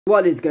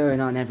What is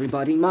going on,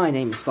 everybody? My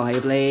name is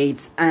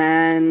Fireblades,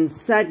 and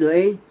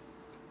sadly,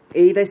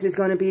 this is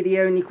going to be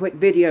the only quick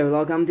video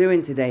log I'm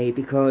doing today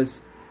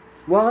because,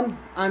 one,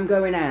 I'm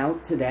going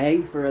out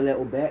today for a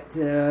little bit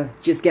to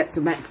just get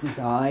some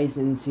exercise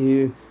and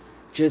to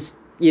just,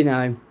 you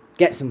know,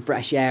 get some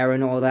fresh air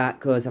and all that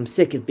because I'm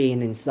sick of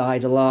being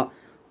inside a lot.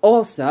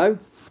 Also,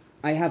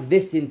 I have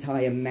this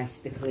entire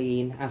mess to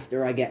clean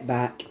after I get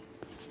back.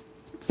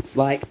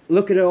 Like,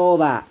 look at all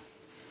that.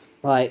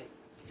 Like,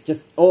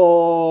 just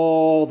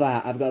all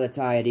that I've got to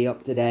tidy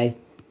up today.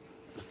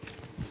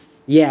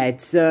 Yeah,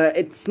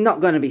 it's not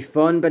going to be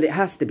fun, but it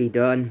has to be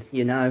done,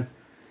 you know.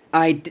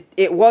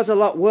 It was a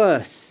lot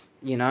worse,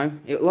 you know.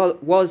 It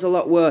was a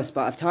lot worse,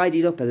 but I've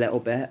tidied up a little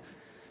bit.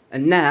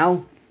 And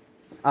now,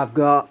 I've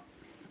got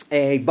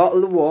a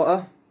bottle of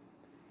water.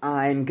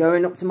 I'm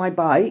going up to my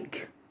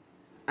bike.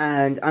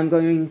 And I'm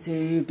going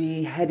to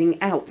be heading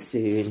out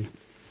soon.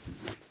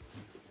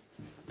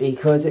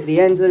 Because at the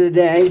end of the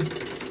day,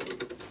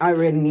 I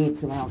really need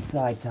some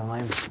outside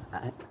time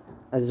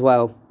as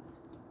well.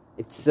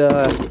 It's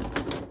not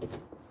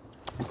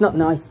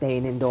nice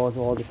staying indoors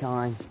all the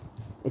time.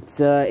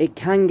 It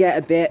can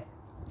get a bit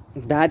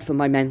bad for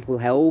my mental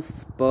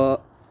health,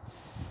 but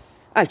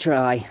I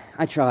try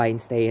and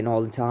stay in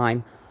all the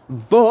time.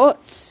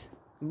 But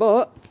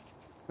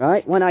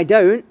right, when I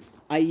don't,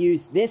 I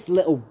use this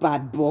little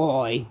bad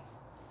boy.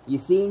 You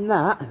seen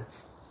that?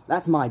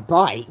 That's my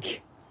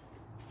bike.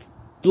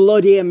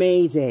 Bloody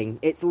amazing.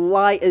 It's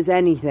light as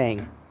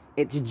anything.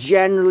 It's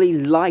generally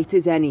light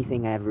as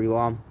anything,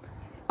 everyone.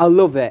 I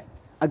love it.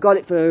 I got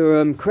it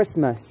for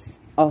Christmas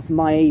off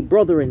my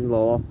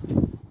brother-in-law,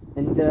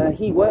 and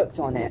he worked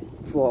on it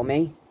for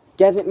me.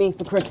 Gave it me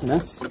for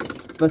Christmas,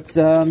 but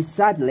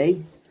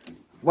sadly,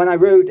 when I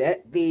rode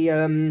it,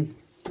 the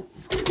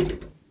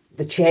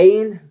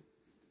chain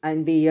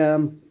and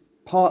the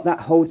part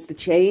that holds the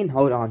chain,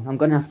 hold on, I'm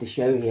gonna have to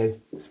show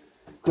you.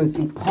 Because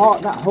the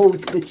part that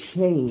holds the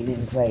chain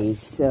in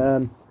place,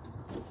 hold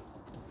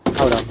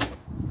on,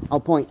 I'll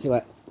point to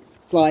it.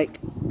 It's like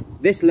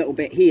this little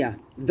bit here,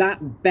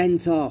 that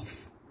bent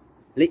off.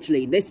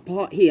 Literally, this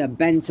part here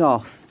bent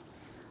off.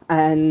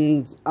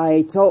 And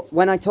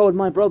when I told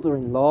my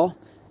brother-in-law,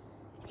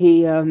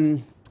 he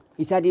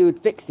said he would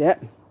fix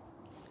it.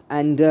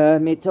 And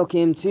it took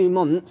him 2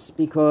 months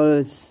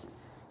because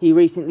he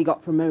recently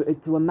got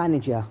promoted to a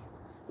manager.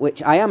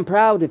 Which I am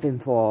proud of him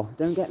for,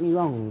 don't get me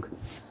wrong.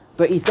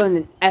 But he's done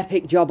an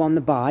epic job on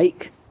the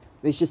bike.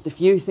 There's just a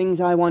few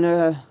things I want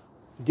to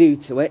do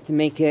to it to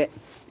make it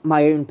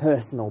my own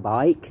personal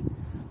bike.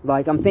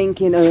 Like, I'm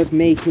thinking of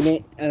making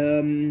it,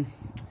 I'm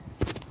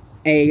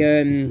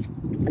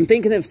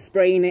thinking of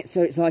spraying it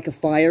so it's like a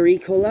fiery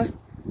colour.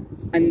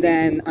 And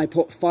then I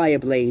put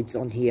Fireblades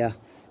on here.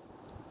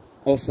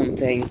 Or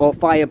something. Or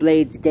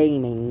Fireblades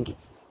Gaming.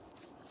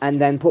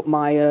 And then put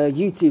my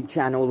YouTube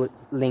channel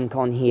link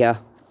on here,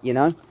 you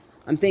know.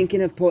 I'm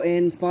thinking of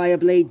putting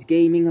Fireblades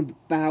Gaming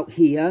about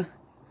here.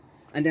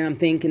 And then I'm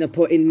thinking of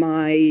putting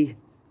my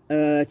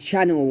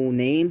channel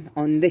name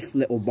on this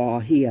little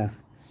bar here.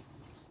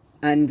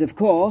 And of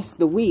course,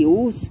 the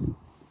wheels,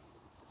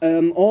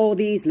 all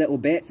these little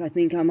bits, I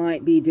think I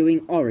might be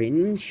doing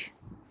orange.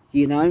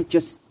 You know,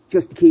 just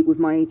to keep with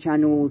my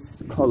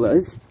channel's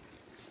colours.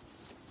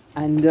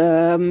 And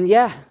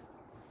yeah,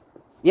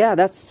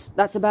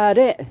 that's about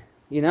it,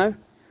 you know.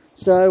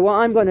 So what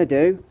I'm going to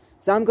do,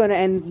 so I'm going to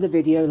end the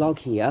video log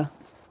here.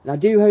 And I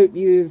do hope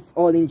you've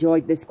all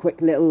enjoyed this quick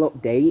little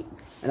update.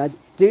 And I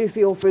do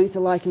feel free to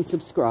like and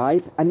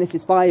subscribe. And this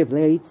is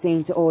Fireblade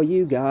saying to all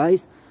you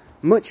guys,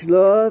 much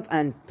love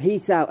and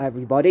peace out,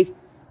 everybody.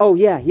 Oh,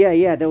 yeah,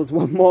 there was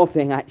one more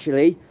thing,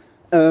 actually.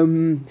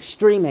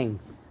 Streaming.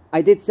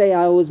 I did say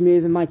I was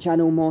moving my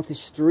channel more to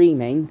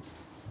streaming.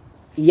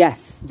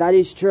 Yes, that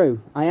is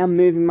true. I am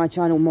moving my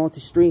channel more to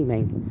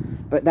streaming.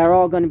 But there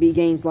are going to be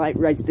games like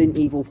Resident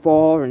Evil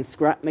 4 and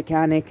Scrap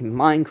Mechanic and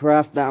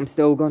Minecraft that I'm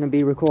still going to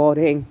be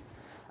recording.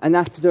 And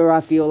after I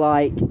feel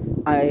like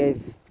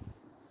I've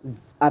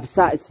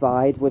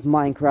satisfied with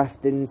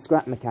Minecraft and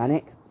Scrap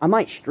Mechanic, I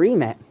might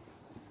stream it.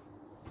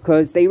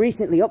 Because they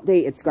recently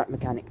updated Scrap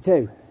Mechanic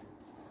too.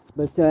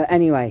 But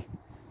anyway,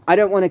 I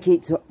don't want to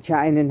keep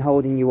chatting and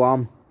holding you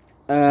on.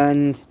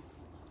 And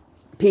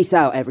peace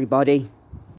out, everybody.